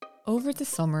Over the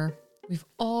summer, we've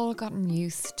all gotten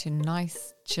used to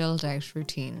nice, chilled out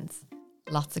routines.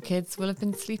 Lots of kids will have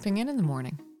been sleeping in the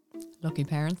morning. Lucky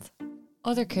parents.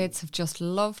 Other kids have just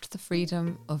loved the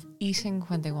freedom of eating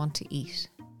when they want to eat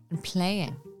and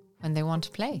playing when they want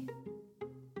to play.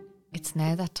 It's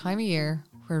now that time of year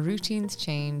where routines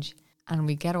change and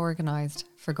we get organised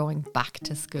for going back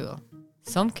to school.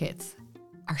 Some kids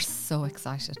are so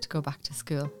excited to go back to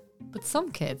school, but some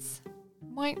kids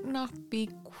might not be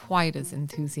quite as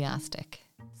enthusiastic.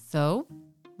 So,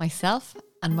 myself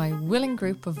and my willing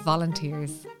group of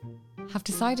volunteers have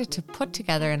decided to put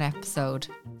together an episode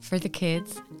for the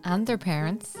kids and their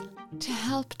parents to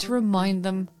help to remind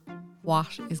them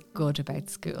what is good about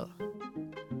school.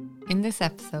 In this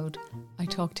episode, I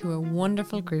talk to a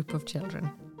wonderful group of children,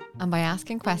 and by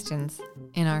asking questions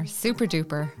in our super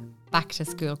duper back to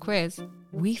school quiz,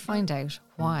 we find out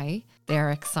why they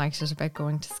are excited about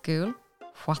going to school,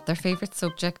 what their favourite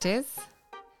subject is,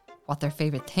 what their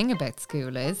favourite thing about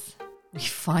school is. We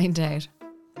find out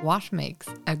what makes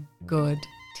a good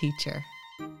teacher.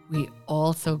 We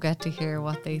also get to hear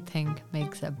what they think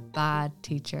makes a bad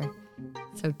teacher.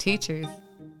 So teachers,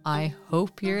 I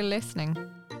hope you're listening.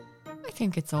 I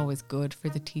think it's always good for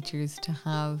the teachers to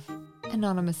have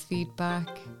anonymous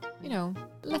feedback. You know,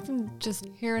 let them just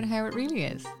hear it how it really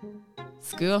is.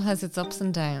 School has its ups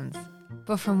and downs,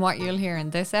 but from what you'll hear in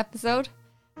this episode,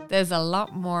 there's a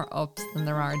lot more ups than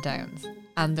there are downs,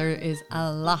 and there is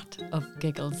a lot of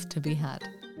giggles to be had.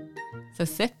 So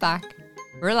sit back,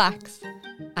 relax,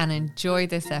 and enjoy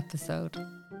this episode.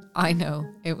 I know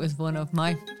it was one of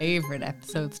my favourite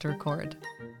episodes to record.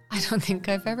 I don't think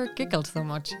I've ever giggled so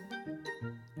much.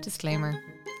 Disclaimer: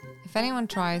 if anyone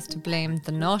tries to blame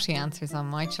the naughty answers on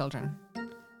my children,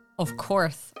 of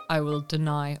course I will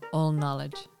deny all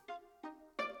knowledge.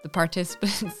 The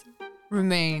participants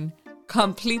remain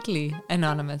completely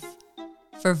anonymous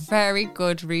for very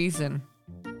good reason,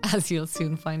 as you'll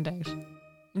soon find out.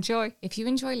 Enjoy. If you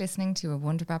enjoy listening to a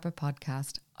Wonder Baba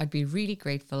podcast, I'd be really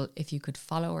grateful if you could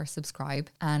follow or subscribe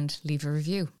and leave a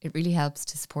review. It really helps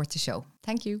to support the show.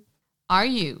 Thank you. Are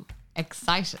you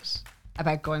excited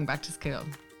about going back to school?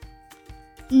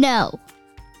 No,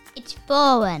 it's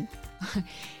boring.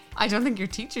 I don't think your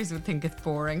teachers would think it's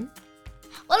boring.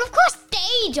 Well, of course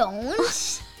they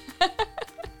don't.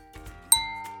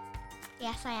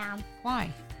 Yes, I am.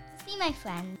 Why? See my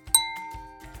friends.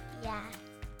 Yeah.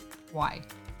 Why?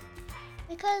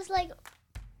 Because,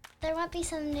 there might be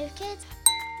some new kids.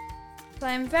 So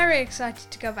I'm very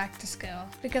excited to go back to school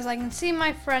because I can see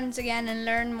my friends again and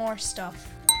learn more stuff.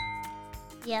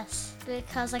 Yes,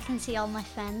 because I can see all my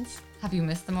friends. Have you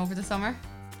missed them over the summer?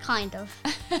 Kind of.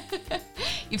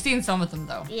 You've seen some of them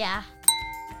though. Yeah.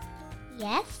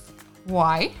 Yes,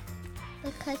 Why?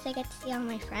 because I get to see all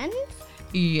my friends.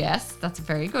 Yes, that's a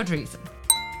very good reason.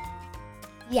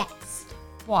 Yes.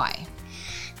 Why?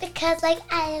 Because,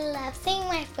 I love seeing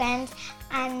my friends,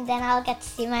 and then I'll get to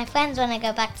see my friends when I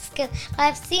go back to school. But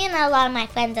I've seen a lot of my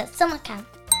friends at summer camp.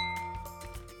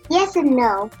 Yes and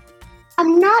no.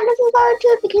 I'm not looking forward to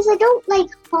it because I don't like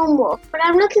homework, but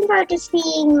I'm looking forward to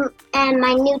seeing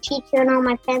my new teacher and all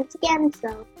my friends again,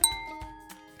 so.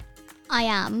 I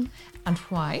am. And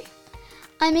why?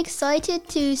 I'm excited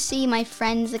to see my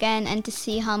friends again and to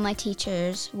see how my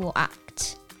teachers will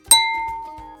act.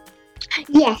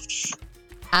 Yes,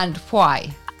 And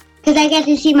why? because I get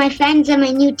to see my friends and my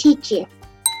new teacher.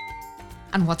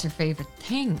 And what's your favourite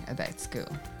thing about school?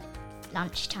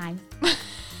 Lunchtime.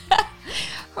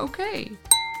 Okay.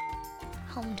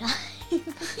 Home time.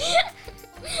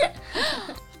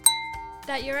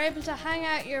 That you're able to hang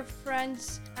out with your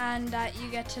friends and that you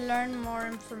get to learn more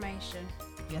information.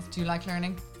 Yes, do you like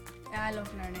learning? Yeah, I love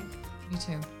learning. Me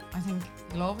too. I think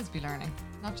you'll always be learning,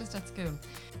 not just at school.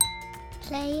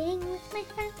 Playing with my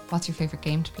friends? What's your favourite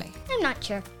game to play? I'm not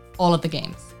sure. All of the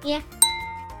games. Yeah.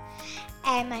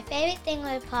 And my favourite thing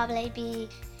would probably be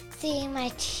seeing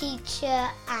my teacher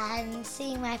and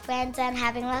seeing my friends and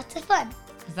having lots of fun.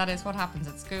 Because that is what happens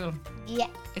at school. Yeah.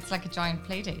 It's like a giant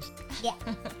play date. Yeah.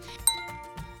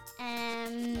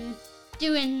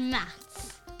 Doing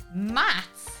maths.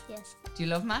 Maths? Yes. Do you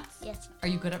love maths? Yes. Are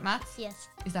you good at maths? Yes.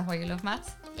 Is that why you love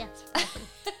maths? Yes.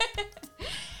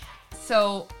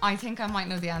 So I think I might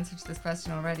know the answer to this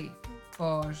question already,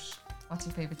 but what's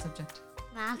your favourite subject?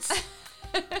 Maths.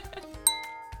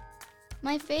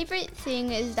 My favourite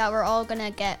thing is that we're all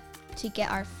gonna get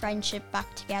our friendship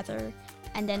back together,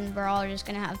 and then we're all just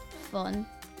gonna have fun.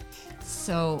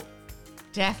 So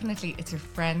definitely it's your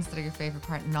friends that are your favourite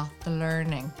part, not the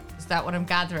learning. Is that what I'm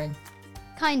gathering?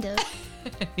 Kind of.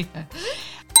 Yeah.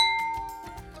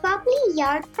 Probably Probably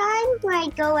yard time where I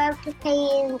go out to play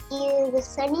in either the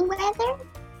sunny weather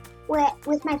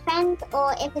with my friends,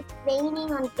 or if it's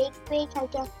raining on Big Bridge, I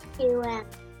get to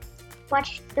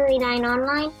watch Storyline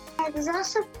online. There's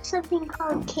also something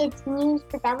called Kids News,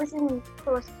 but that was in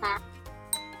first class.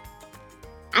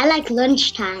 I like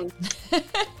lunchtime.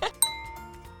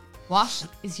 What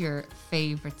is your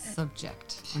favourite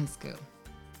subject in school?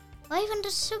 What even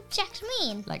does subject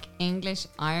mean? Like English,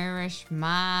 Irish,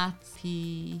 maths,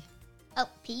 P. Oh,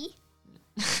 P?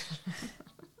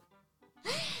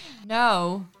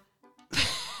 No.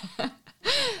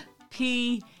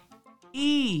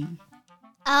 P-E.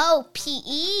 Oh,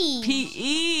 PE.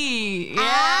 P-E. Yeah.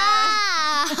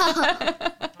 Ah!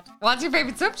 What's your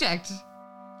favourite subject?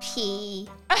 P.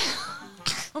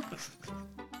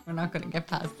 We're not going to get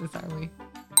past this, are we?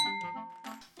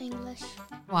 English.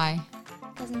 Why?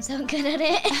 Because I'm so good at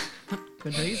it.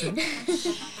 Good reason.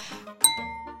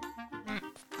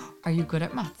 Maths. Are you good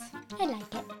at maths? I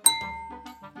like it.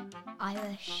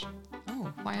 Irish.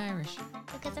 Oh, why Irish?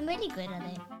 Because I'm really good at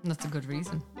it. That's a good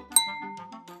reason.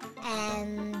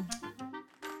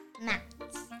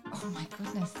 Maths. Oh my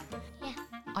goodness. Yeah.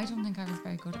 I don't think I was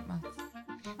very good at maths.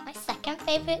 My second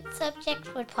favourite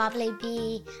subject would probably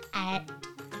be art.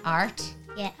 Art?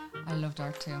 Yeah. I loved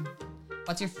art too.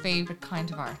 What's your favourite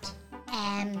kind of art?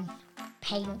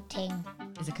 Painting.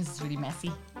 Is it because it's really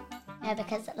messy? No,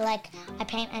 because like I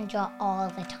paint and draw all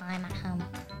the time at home.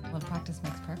 Well, practice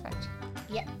makes perfect.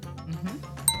 Yep.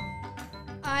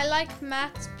 I like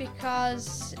maths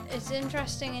because it's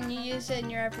interesting and you use it in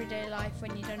your everyday life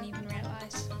when you don't even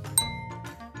realise.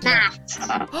 Maths.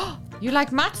 You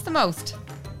like maths the most?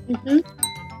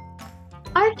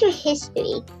 Art or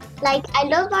history? Like, I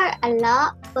love art a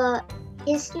lot, but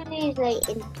history is very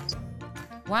interesting.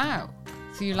 Wow.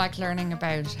 So you like learning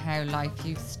about how life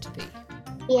used to be?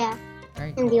 Yeah, Very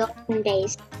in cool. the olden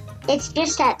days. It's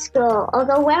just at school.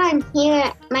 Although when I'm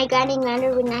here, my granny and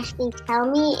grandma would actually tell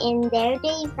me in their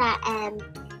days that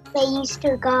they used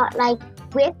to got like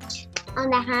whipped on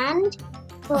the hand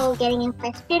for getting a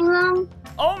question wrong.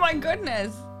 Oh my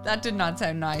goodness. That did not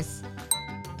sound nice.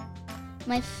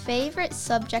 My favorite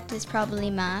subject is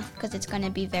probably math because it's going to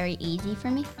be very easy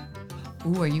for me.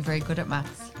 Ooh, are you very good at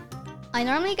maths? I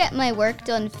normally get my work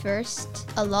done first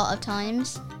a lot of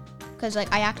times because like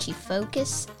I actually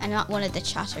focus and not one of the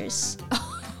chatters.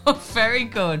 Oh, very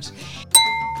good.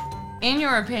 In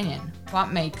your opinion,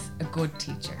 what makes a good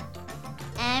teacher?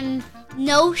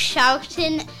 No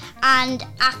shouting and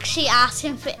actually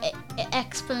asking for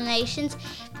explanations,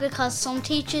 because some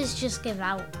teachers just give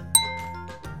out.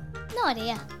 No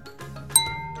idea.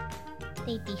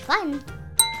 They'd be fun.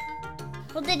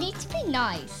 Well, they need to be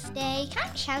nice. They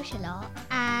can't shout a lot,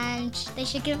 and they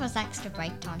should give us extra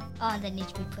break time. Oh, and they need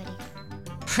to be pretty.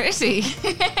 Pretty?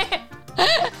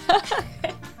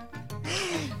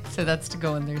 So that's to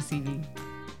go on their CV.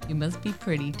 You must be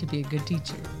pretty to be a good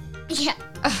teacher. Yeah.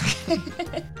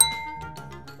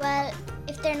 Well,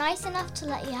 if they're nice enough to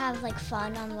let you have like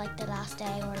fun on like the last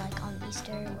day, or like on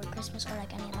Easter or Christmas or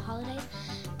like any of the holidays,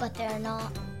 but they're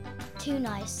not too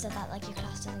nice so that like your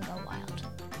class doesn't go wild.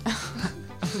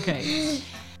 Okay.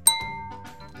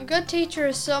 A good teacher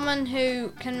is someone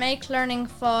who can make learning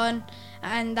fun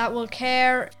and that will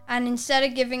care, and instead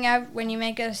of giving out when you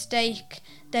make a mistake,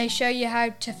 they show you how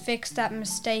to fix that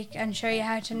mistake and show you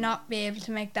how to not be able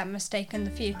to make that mistake in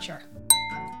the future.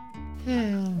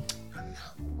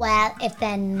 Well, if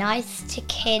they're nice to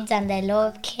kids and they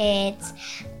love kids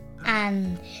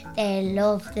and they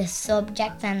love the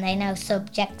subject and they know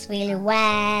subjects really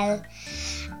well,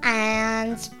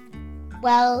 and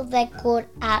well, they're good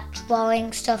at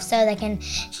drawing stuff so they can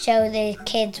show the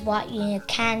kids what you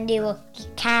can do, what you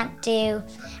can't do,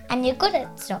 and you're good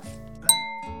at stuff.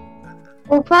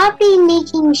 We're probably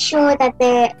making sure that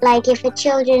they're, like, if a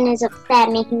children is upset,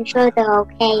 making sure they're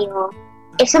okay, or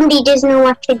if somebody doesn't know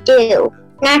what to do,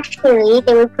 naturally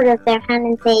they would put up their hand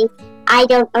and say, I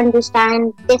don't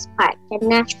understand this part, and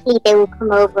naturally they will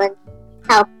come over and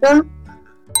help them.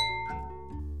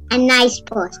 A nice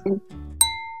person.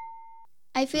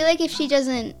 I feel like if she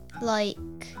doesn't like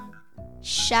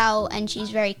shout and she's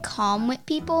very calm with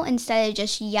people instead of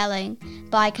just yelling,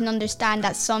 but I can understand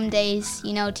that some days,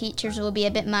 you know, teachers will be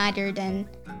a bit madder than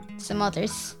some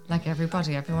others. Like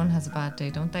everybody, everyone has a bad day,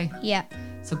 don't they? Yeah.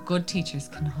 So good teachers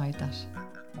can hide that.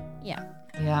 Yeah.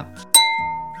 Yeah.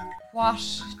 What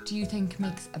do you think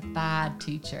makes a bad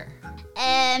teacher?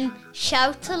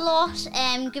 Shout a lot,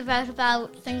 give out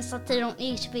about things that they don't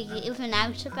need to be given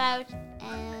out about,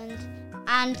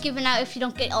 and giving out if you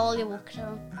don't get all your work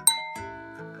done.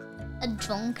 A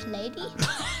drunk lady.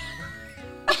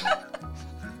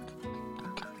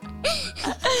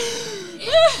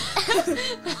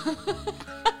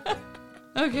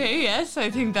 Okay, yes, I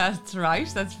think that's right.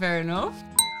 That's fair enough.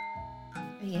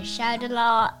 You shout a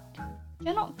lot.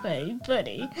 You're not very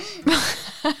funny.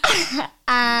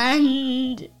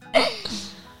 And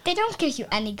they don't give you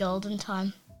any golden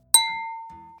time.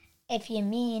 If you're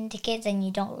mean to kids and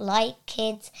you don't like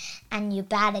kids and you're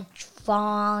bad at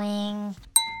drawing,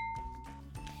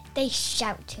 they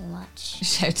shout too much.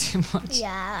 Shout too much.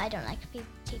 Yeah, I don't like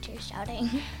teachers shouting.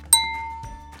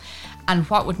 And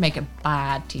what would make a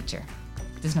bad teacher?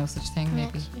 There's no such thing,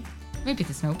 maybe. Maybe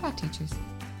there's no bad teachers.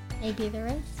 Maybe there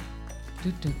is.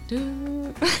 Do, do,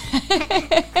 do.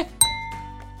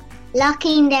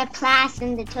 Locking their class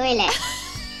in the toilet.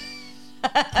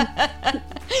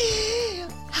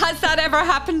 Has that ever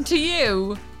happened to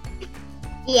you?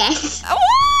 Yes.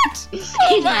 What?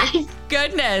 Oh my Yes.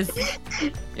 goodness.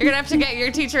 You're going to have to get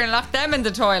your teacher and lock them in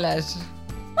the toilet.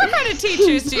 What kind of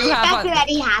teachers do you have? That's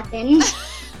already happened.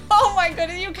 Oh my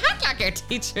goodness, you can't lock your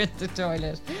teacher in the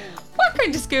toilet. What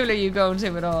kind of school are you going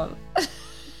to at all?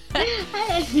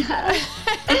 I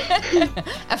don't know.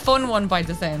 A fun one by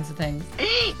the sounds of things.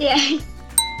 Yeah.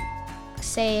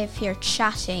 Say if you're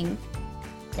chatting,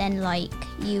 then like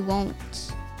you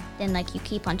won't, then like you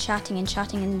keep on chatting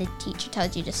and the teacher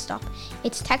tells you to stop.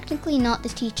 It's technically not the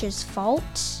teacher's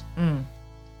fault,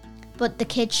 but the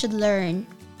kids should learn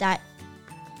that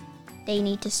they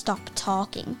need to stop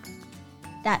talking.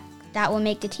 That will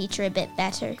make the teacher a bit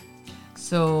better.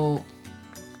 So,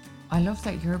 I love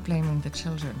that you're blaming the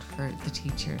children for the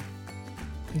teacher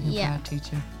being a Yeah. bad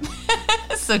teacher.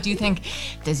 So do you think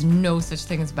there's no such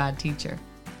thing as a bad teacher?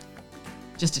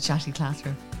 Just a chatty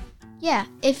classroom? Yeah,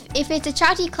 if it's a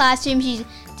chatty classroom,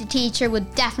 the teacher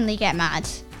would definitely get mad.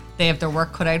 They have their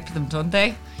work cut out for them, don't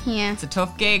they? Yeah. It's a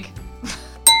tough gig.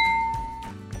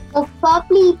 Or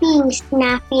probably being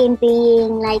snappy and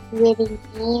being like really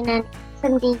mean, and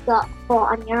somebody got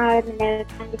caught on your arm and they're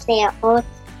trying to say it hurts.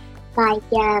 Like,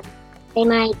 they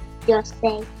might just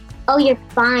say, "Oh, you're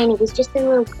fine. It was just a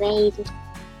little graze."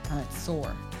 And it's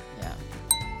sore. Yeah.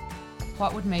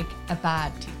 What would make a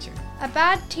bad teacher? A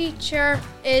bad teacher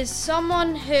is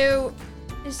someone who,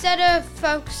 instead of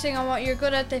focusing on what you're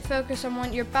good at, they focus on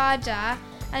what you're bad at.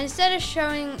 And instead of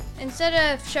showing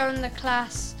the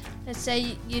class, let's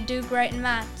say you do great in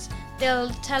maths, they'll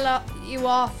tell you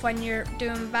off when you're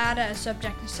doing bad at a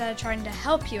subject instead of trying to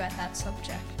help you at that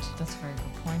subject. That's a very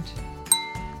good point.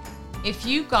 If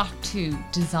you got to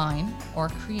design or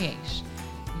create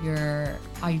your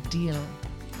ideal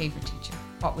favourite teacher,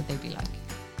 what would they be like?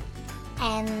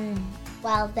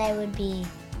 Well, they would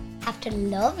have to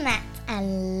love maths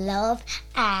and love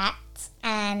arts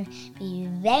and be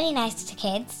very nice to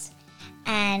kids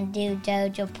and do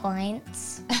dojo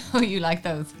points. Oh, you like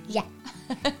those? Yeah.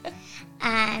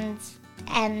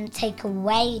 And take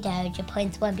away dojo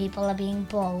points when people are being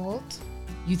bold.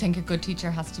 You think a good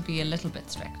teacher has to be a little bit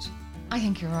strict? I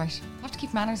think you're right. You have to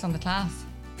keep manners on the class.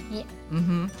 Yeah.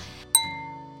 Mm-hmm.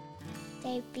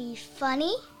 They'd be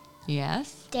funny.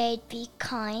 Yes. They'd be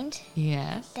kind.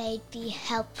 Yes. They'd be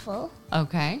helpful.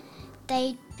 Okay.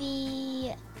 They'd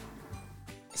be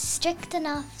strict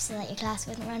enough so that your class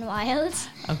wouldn't run wild.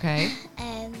 Okay.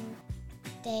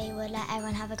 They would let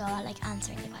everyone have a go at like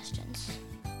answering the questions.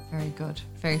 Very good.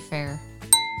 Very fair.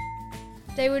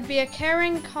 They would be a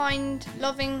caring, kind,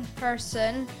 loving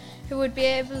person who would be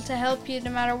able to help you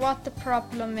no matter what the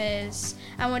problem is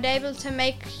and would be able to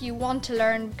make you want to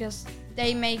learn because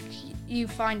they make you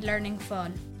find learning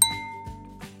fun.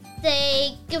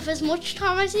 They give as much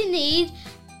time as you need.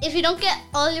 If you don't get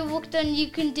all your work done, you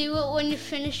can do it when you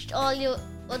finished all your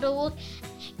other work.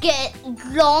 Get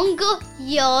longer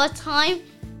your time.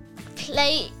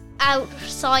 Play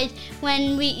outside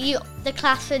when the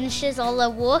class finishes all their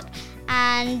work,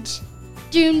 and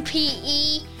doing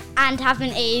PE and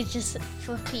having ages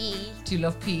for PE. Do you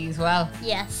love PE as well?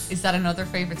 Yes. Is that another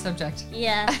favourite subject?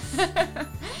 Yes.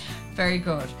 Very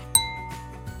good.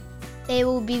 They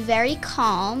will be very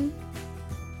calm.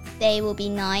 They will be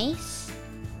nice.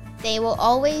 They will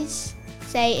always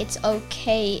say it's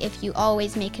okay if you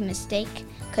always make a mistake,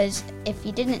 because if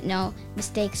you didn't know,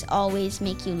 mistakes always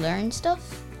make you learn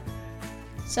stuff.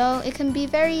 So it can be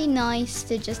very nice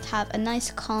to just have a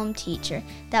nice calm teacher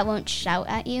that won't shout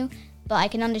at you, but I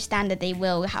can understand that they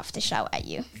will have to shout at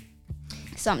you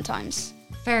sometimes.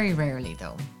 Very rarely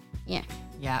though. Yeah.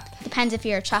 Yeah. Depends if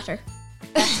you're a chatter.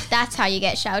 That's how you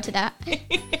get shouted at.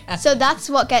 Yeah. So that's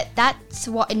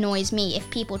what annoys me, if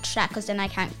people chat, because then I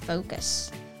can't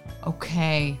focus.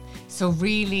 Okay. So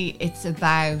really it's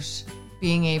about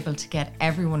being able to get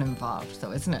everyone involved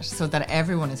though, isn't it? So that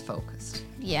everyone is focused.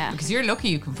 Yeah. Because you're lucky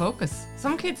you can focus.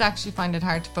 Some kids actually find it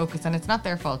hard to focus and it's not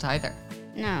their fault either.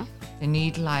 No. They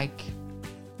need a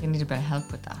bit of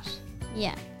help with that.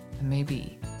 Yeah. And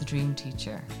maybe the dream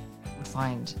teacher would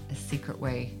find a secret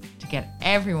way to get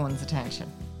everyone's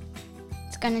attention.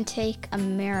 It's going to take a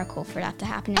miracle for that to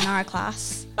happen in our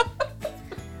class.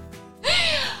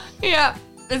 Yeah,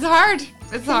 it's hard.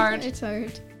 It's hard. It's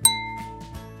hard.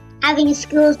 Having a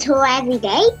school tour every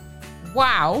day.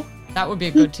 Wow, that would be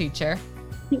a good teacher.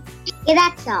 Yeah,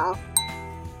 that's all.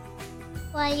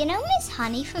 Well, you know Miss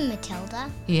Honey from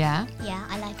Matilda? Yeah? Yeah,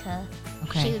 I like her.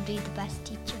 Okay. She would be the best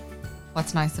teacher.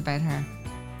 What's nice about her?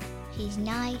 She's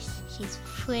nice, she's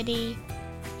pretty,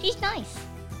 she's nice.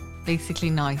 Basically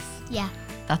nice. Yeah,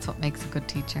 That's what makes a good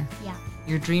teacher. yeah,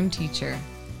 Your dream teacher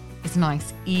is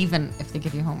nice, even if they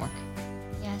give you homework.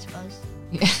 yeah, I suppose.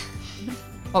 Yeah.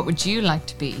 What would you like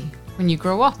to be when you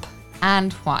grow up,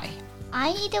 and why?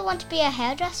 I either want to be a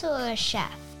hairdresser or a chef.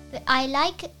 But I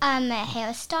like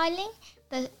hairstyling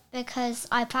because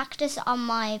I practice on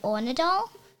my Orna doll.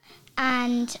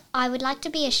 And I would like to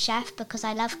be a chef because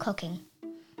I love cooking.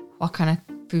 What kind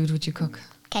of food would you cook?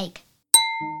 Cake.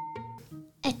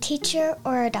 A teacher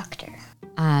or a doctor.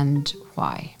 And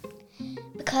why?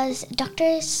 Because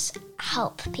doctors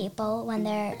help people when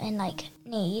they're in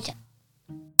need.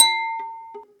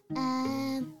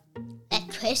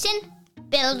 Electrician,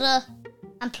 builder,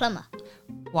 and plumber.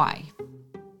 Why?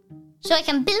 So I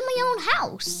can build my own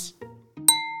house.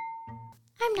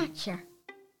 I'm not sure.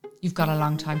 You've got a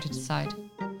long time to decide.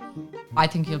 I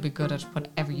think you'll be good at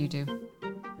whatever you do.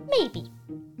 Maybe.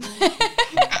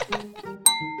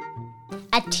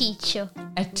 A teacher.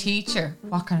 A teacher?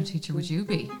 What kind of teacher would you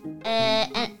be?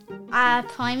 A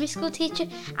primary school teacher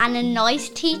and a nice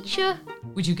teacher.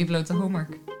 Would you give loads of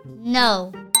homework?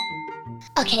 No.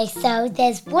 Okay, so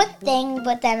there's one thing,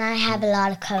 but then I have a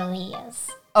lot of careers.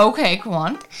 Okay, go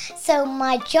on. So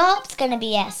my job's going to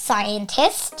be a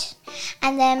scientist,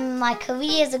 and then my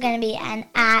careers are going to be an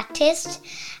artist,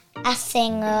 a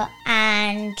singer,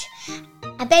 and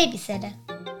a babysitter.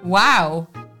 Wow.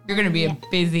 You're going to be a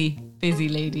busy, busy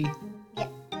lady. Yeah.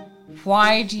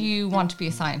 Why do you want to be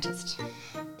a scientist?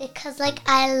 Because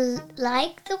I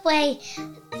like the way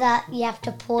that you have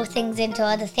to pour things into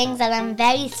other things, and I'm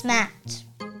very smart.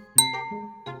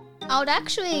 I would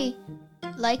actually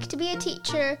like to be a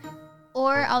teacher,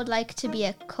 or I would like to be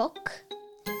a cook.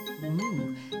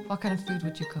 Ooh. What kind of food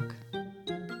would you cook?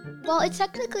 Well, it's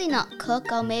technically not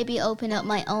cook. I'll maybe open up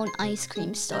my own ice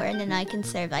cream store and then I can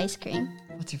serve ice cream.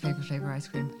 What's your favourite flavour ice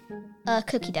cream?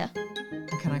 Cookie dough.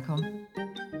 And can I come?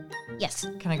 Yes,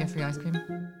 Can I get free ice cream?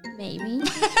 maybe.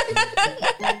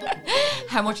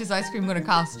 How much is ice cream going to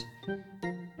cost?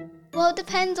 Well, it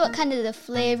depends what kind of the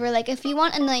flavor. Like, if you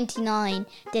want a 99,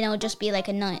 then it'll just be like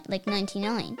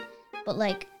 99.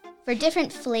 But for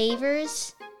different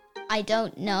flavors, I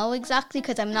don't know exactly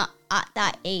because I'm not at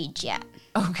that age yet.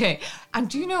 Okay. And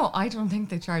do you know, I don't think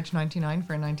they charge 99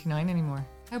 for a 99 anymore.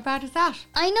 How bad is that?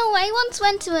 I know, I once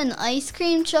went to an ice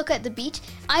cream truck at the beach.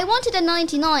 I wanted a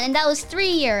 99 and that was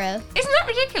 €3. Isn't that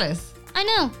ridiculous? I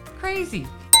know. Crazy.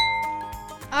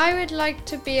 I would like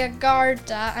to be a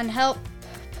Garda and help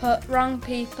put wrong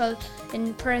people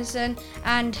in prison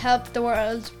and help the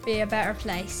world be a better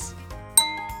place.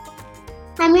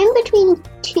 I'm in between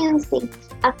two things.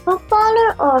 A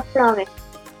footballer or a florist.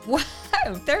 Wow,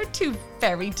 they're two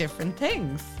very different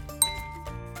things.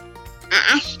 An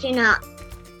astronaut.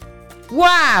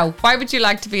 Wow, why would you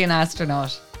like to be an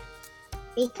astronaut?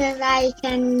 Because I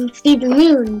can see the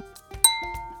moon.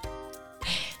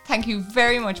 Thank you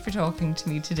very much for talking to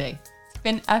me today. It's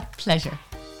been a pleasure.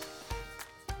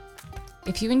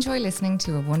 If you enjoy listening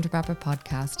to a Wonder Baba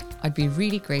podcast, I'd be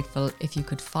really grateful if you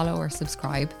could follow or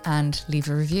subscribe and leave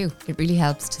a review. It really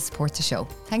helps to support the show.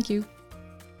 Thank you.